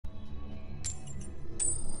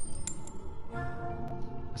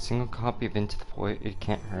single copy of Into the Void, it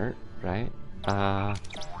can't hurt, right?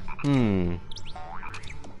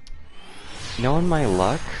 Knowing my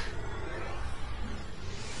luck,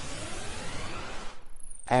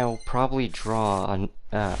 I'll probably draw on,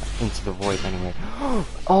 Into the Void anyway.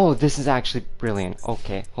 Oh, this is actually brilliant.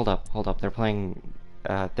 Okay, hold up. They're playing,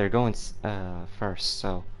 they're going, first,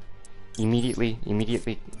 so immediately,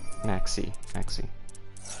 Maxi.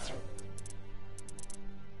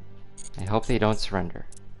 I hope they don't surrender.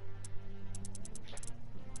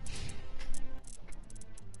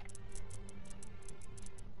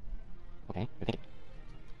 Okay,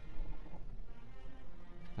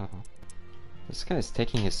 this guy is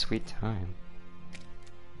taking his sweet time.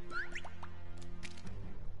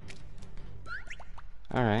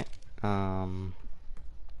 Alright,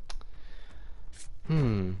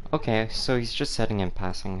 okay, so he's just setting and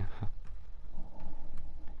passing.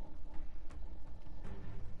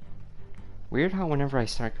 Weird how whenever I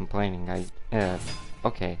start complaining,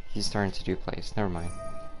 okay, he's starting to do plays, never mind.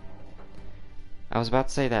 I was about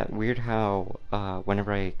to say that weird how,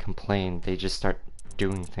 whenever I complain, they just start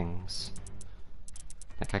doing things.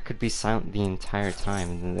 Like, I could be silent the entire time,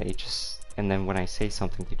 and then and then when I say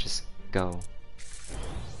something, they just go.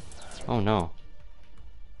 Oh no.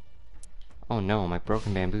 Oh no, my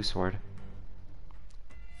broken bamboo sword.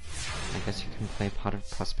 I guess you can play Pot of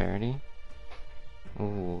Prosperity?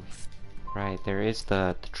 Ooh, right, there is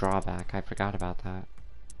the drawback, I forgot about that.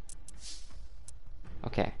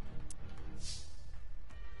 Okay.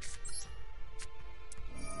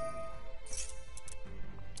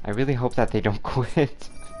 I really hope that they don't quit.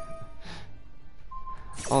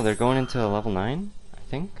 Oh, they're going into level 9, I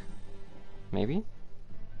think? Maybe?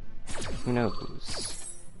 Who knows?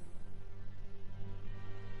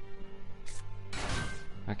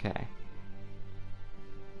 Okay.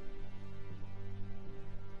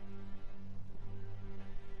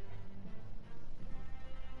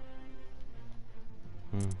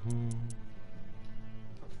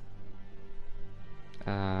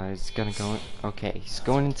 He's gonna go. Okay, he's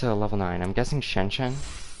going into level 9. I'm guessing Shen.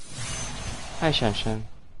 Hi, Shen.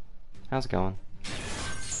 How's it going?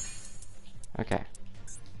 Okay.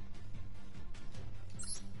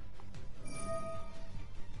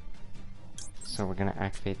 So we're gonna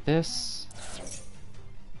activate this.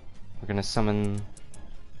 We're gonna summon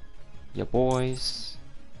your boys.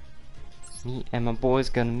 Me and my boys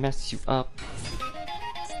gonna mess you up.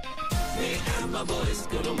 Me and my boys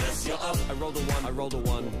gonna mess you up. I rolled a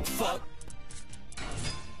one. Fuck.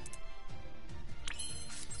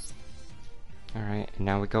 Alright, and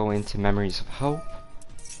now we go into Memories of Hope.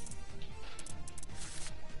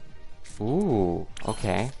 Ooh,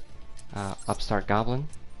 okay. Upstart Goblin.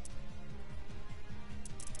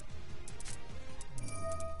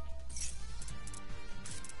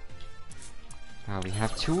 We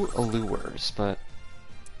have 2 allures, but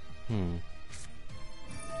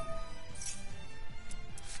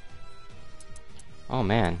oh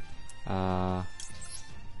man.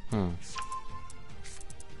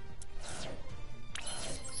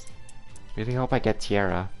 Really hope I get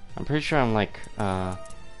Tierra. I'm pretty sure I'm like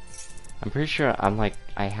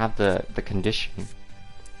I have the condition.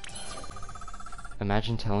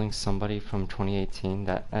 Imagine telling somebody from 2018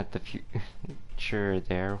 that the future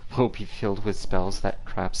there will be filled with spells that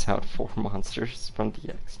craps out 4 monsters from the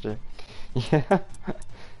extra. Yeah.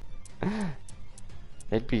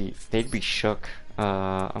 They'd be shook.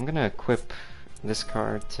 I'm gonna equip this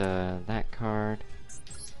card to that card.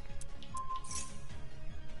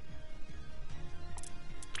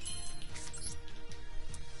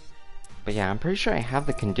 But yeah, I'm pretty sure I have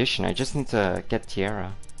the condition. I just need to get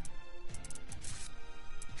Tierra.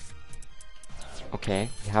 Okay,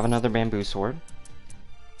 we have another bamboo sword.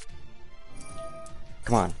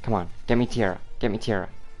 Come on. Get me Tierra.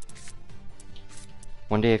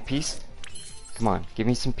 1 day of peace? Come on, give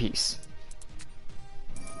me some peace.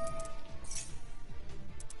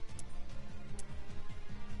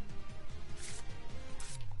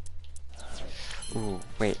 Ooh,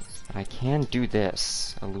 wait. I can do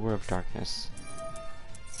this. Allure of Darkness.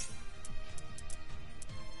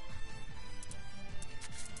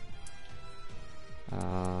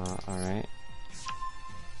 Alright.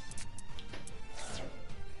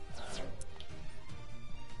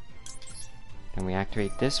 Then we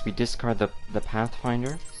activate this. We discard the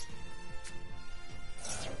Pathfinder.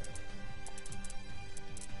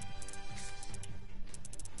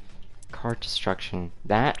 Card destruction.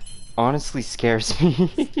 That honestly scares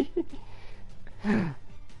me.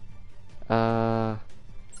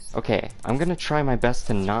 Okay, I'm gonna try my best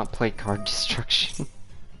to not play card destruction.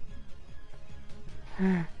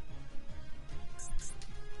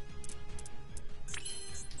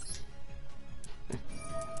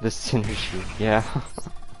 The synergy, yeah.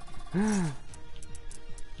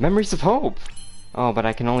 Memories of Hope! Oh, but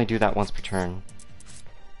I can only do that once per turn.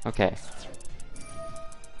 Okay.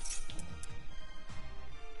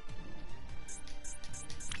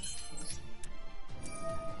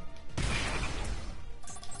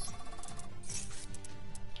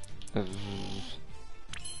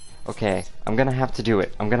 Okay, I'm gonna have to do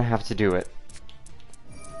it. I'm gonna have to do it.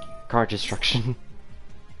 Card destruction.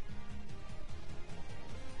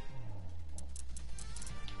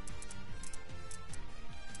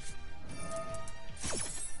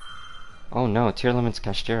 Oh no, tier limit's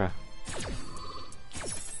Kashtira.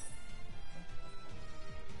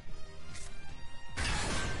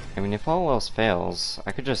 I mean, if all else fails,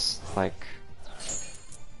 I could just, like...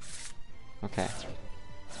 Okay.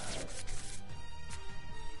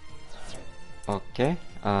 Okay,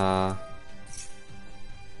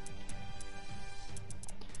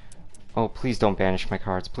 Oh, please don't banish my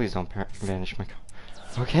cards. Please don't banish my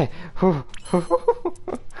cards. Okay.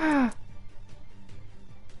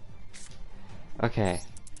 Okay.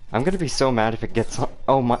 I'm gonna be so mad if it gets on.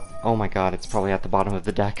 Oh my god, it's probably at the bottom of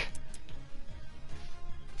the deck.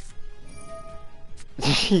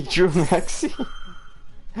 He drew Maxi.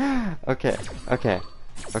 Okay, okay,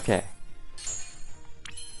 okay.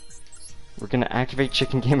 We're gonna activate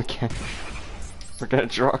Chicken Game again. We're gonna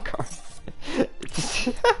draw a card.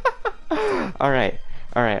 Alright,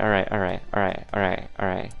 alright, alright, alright, alright, alright,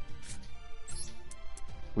 alright.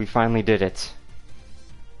 We finally did it.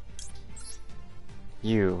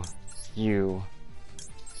 You, you,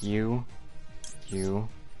 you, you,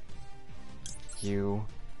 you,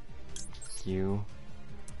 you,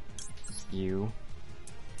 you,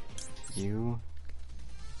 you,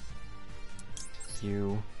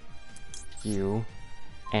 you, you,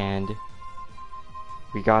 and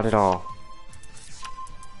we got it all.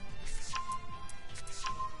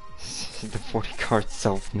 The 40 card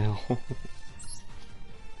self-mill.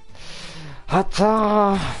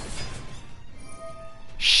 Hata!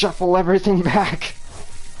 Shuffle everything back!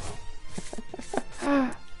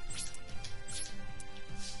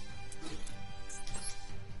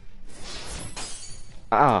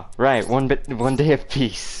 Ah, right, one day of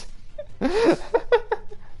peace. The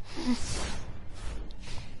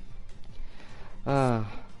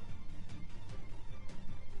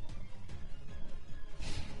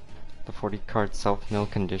 40 card self-mill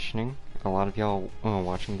conditioning. A lot of y'all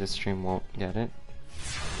watching this stream won't get it.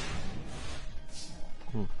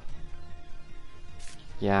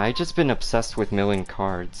 Yeah, I just been obsessed with milling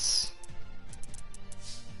cards.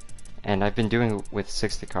 And I've been doing it with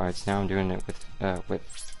 60 cards, now I'm doing it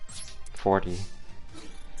with 40.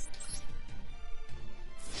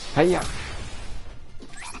 Hiya!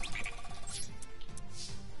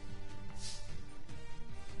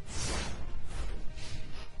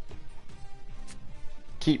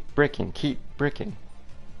 Keep bricking, keep bricking.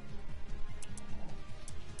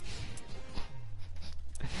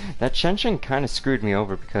 That Shenshin kinda screwed me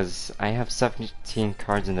over because I have 17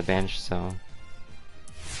 cards in the banish zone.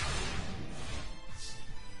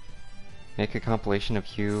 Make a compilation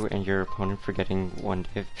of you and your opponent for getting one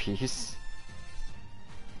day of peace.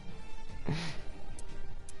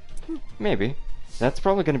 Maybe. That's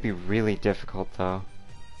probably gonna be really difficult though.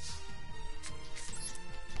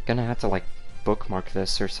 Gonna have to like bookmark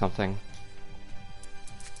this or something.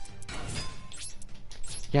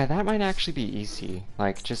 Yeah, that might actually be easy.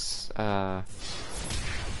 Like just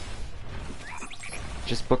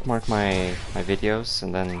bookmark my videos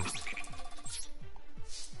and then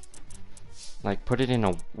like put it in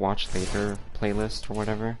a watch later playlist or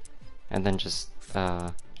whatever, and then just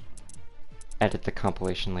edit the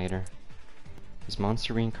compilation later. Is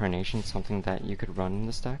Monster Reincarnation something that you could run in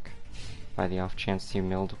this deck? By the off chance you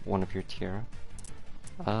milled one of your Tierra?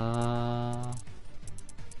 I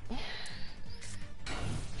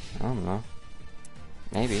don't know.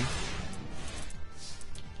 Maybe.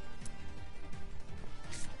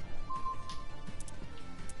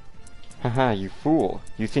 Haha, you fool.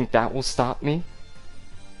 You think that will stop me?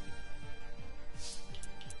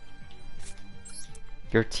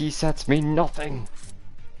 Your T-sets mean nothing!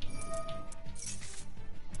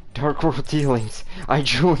 Dark World Dealings! I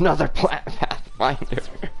drew another Pathfinder!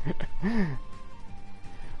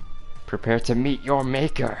 Prepare to meet your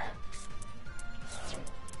maker!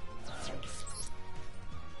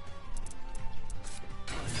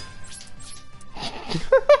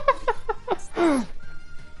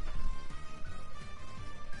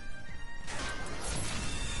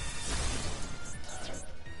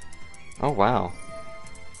 Oh wow.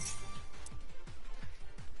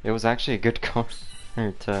 It was actually a good card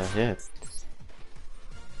to hit.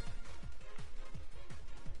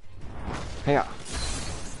 Hiya!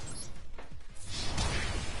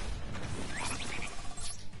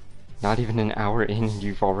 Not even an hour in and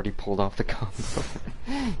you've already pulled off the combo.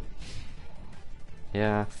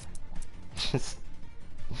 Yeah. Just...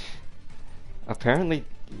 Apparently,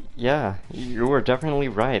 yeah, you were definitely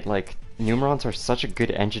right. Like, Numerons are such a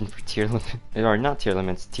good engine for tier limit, or not tier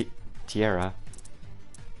limits, Tierra.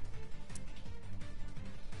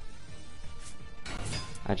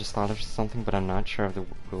 I just thought of something, but I'm not sure of the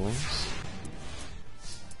rulings.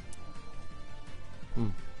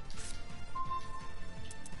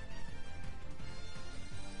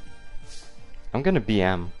 I'm gonna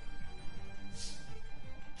BM.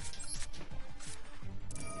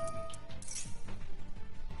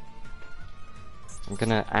 I'm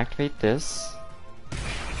gonna activate this,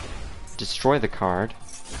 destroy the card,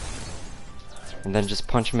 and then just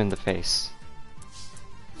punch him in the face.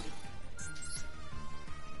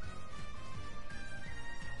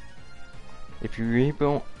 If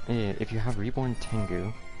you have Reborn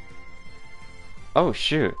Tengu... Oh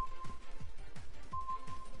shoot!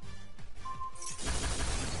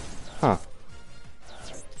 Huh.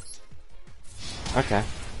 Okay.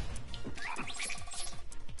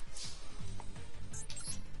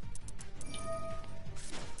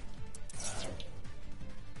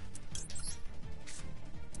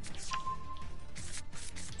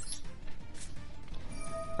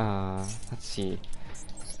 Let's see.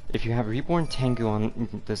 If you have Reborn Tengu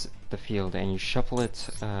on the field and you shuffle it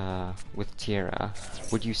with Tierra,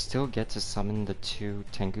 would you still get to summon the 2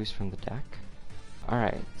 Tengus from the deck?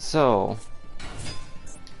 Alright, so...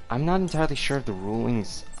 I'm not entirely sure of the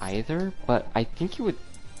rulings either, but I think you would...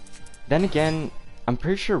 Then again, I'm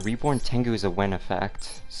pretty sure Reborn Tengu is a when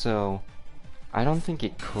effect, so... I don't think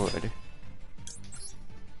it could.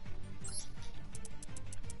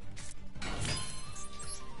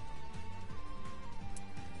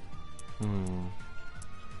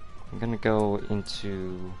 I'm gonna go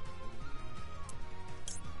into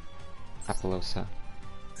Apollosa.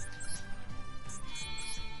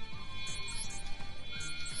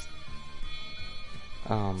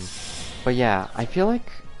 But yeah, I feel like...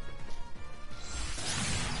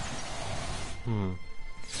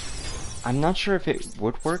 I'm not sure if it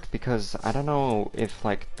would work because I don't know if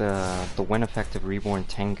like the when effect of Reborn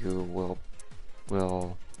Tengu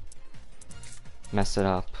will mess it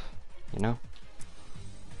up, you know?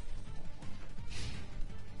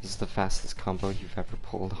 This is the fastest combo you've ever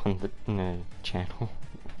pulled on the channel.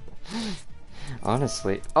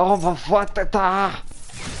 Honestly. Oh, but what the...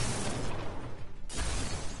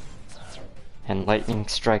 And lightning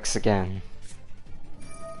strikes again.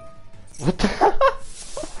 What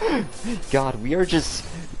the... God, we are just...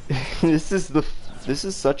 This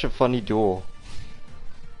is such a funny duel.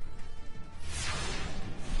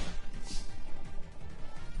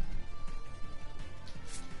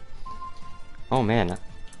 Oh man.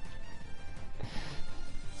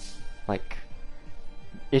 Like,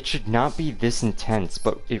 it should not be this intense,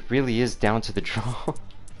 but it really is down to the draw.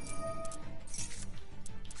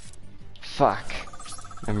 Fuck.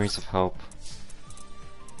 Memories of Hope.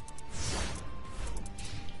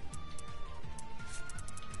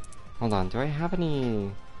 Hold on, do I have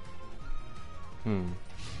any...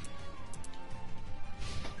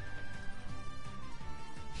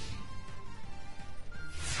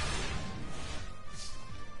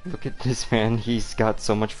 Look at this man, he's got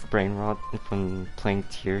so much brain rot from playing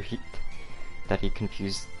Tier that he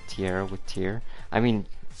confused Tierra with Tier. I mean,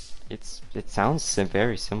 it sounds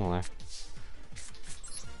very similar.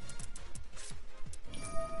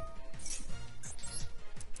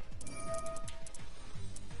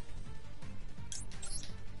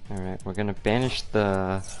 Alright, we're gonna banish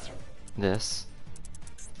this. We're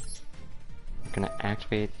gonna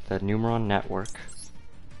activate the Numeron network.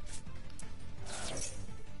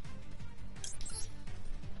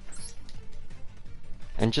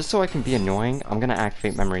 And just so I can be annoying, I'm gonna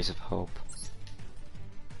activate Memories of Hope.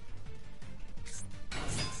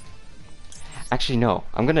 Actually, no.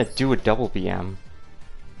 I'm gonna do a double BM.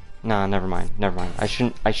 Nah, never mind. Never mind. I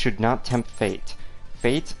should not tempt Fate.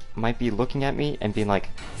 Fate might be looking at me and being like,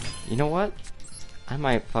 you know what? I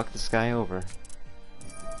might fuck this guy over.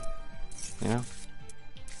 You know?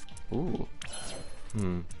 Ooh.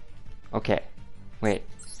 Okay. Wait.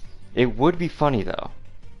 It would be funny though.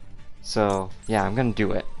 So, yeah, I'm gonna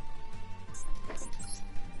do it.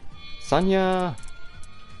 Sonya!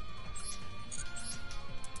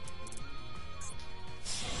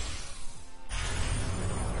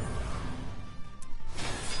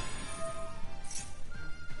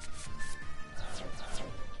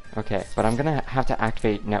 Okay, but I'm gonna have to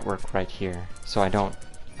activate network right here, so I don't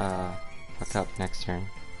fuck up next turn.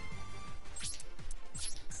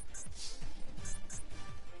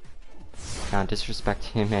 disrespect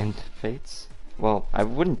him and Fates? Well, I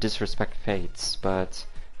wouldn't disrespect Fates, but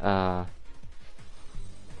I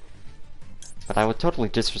would totally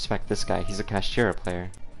disrespect this guy. He's a Kashtira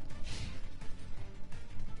player.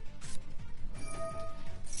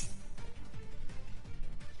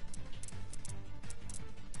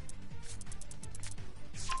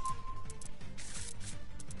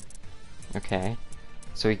 Okay,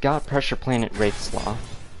 so he got Pressure Planet Wraith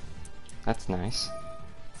Sloth. That's nice.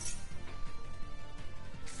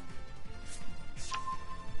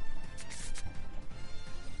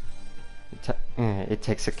 It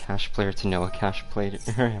takes a Cash player to know a Cash player.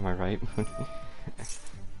 Am I right?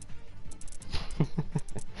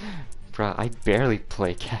 Bruh, I barely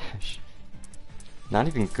play Cash. Not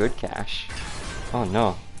even good Cash. Oh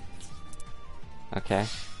no. Okay.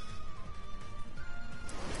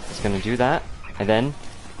 He's gonna do that, and then...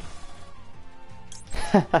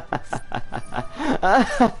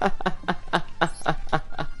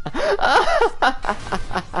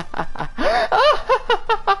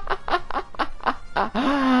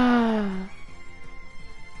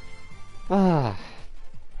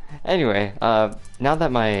 Anyway, now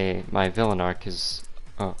that my villain arc is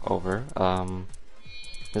over,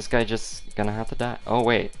 this guy just gonna have to die. Oh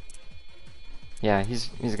wait, yeah, he's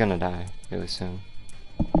gonna die really soon.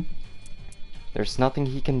 There's nothing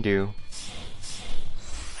he can do.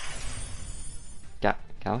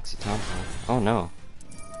 Galaxy Tampon. Oh no.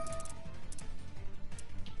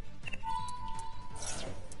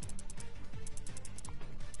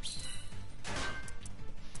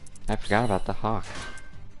 I forgot about the Hawk.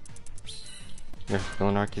 Your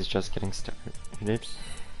villain arc is just getting started.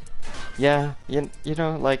 Yeah, you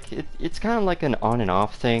know, like, it's kind of like an on and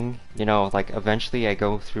off thing. You know, like, eventually I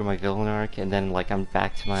go through my villain arc, and then, like, I'm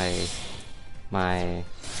back to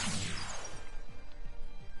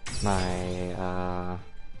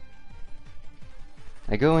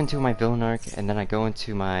I go into my villain arc, and then I go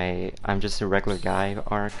into my I'm just a regular guy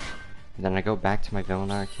arc, and then I go back to my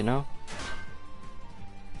villain arc, you know?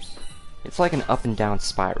 It's like an up and down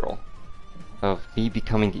spiral of me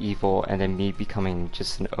becoming evil and then me becoming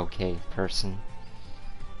just an okay person.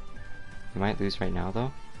 You might lose right now,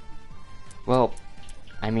 though. Well,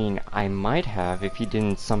 I mean, I might have if he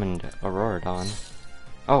didn't summon Auroradon.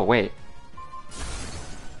 Oh, wait.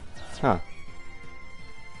 Huh.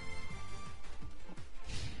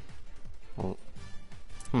 Well,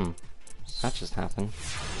 that just happened.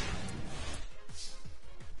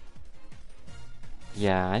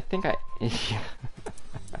 Yeah, I think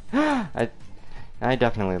I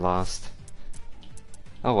definitely lost.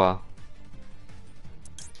 Oh well.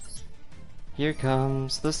 Here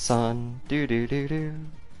comes the sun. Do do do do.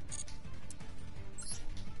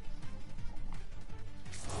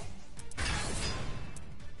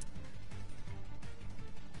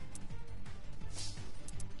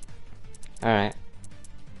 Alright.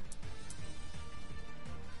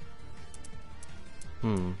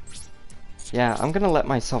 Yeah, I'm gonna let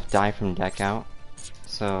myself die from deck out.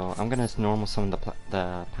 So I'm gonna normal summon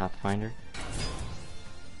the Pathfinder.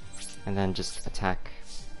 And then just attack.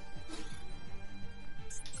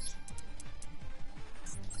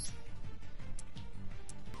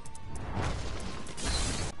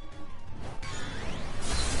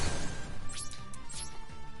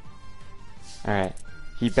 Alright.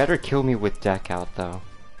 He better kill me with deck out, though.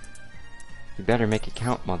 You better make it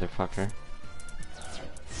count, motherfucker.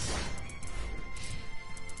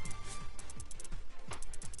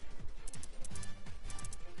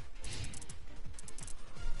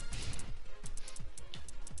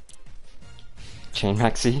 Chain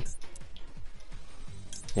Maxi?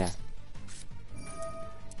 Yeah.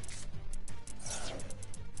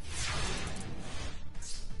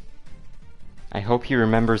 I hope he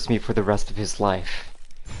remembers me for the rest of his life.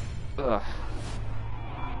 Ugh.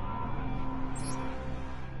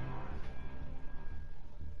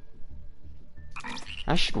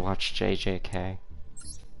 I should watch JJK.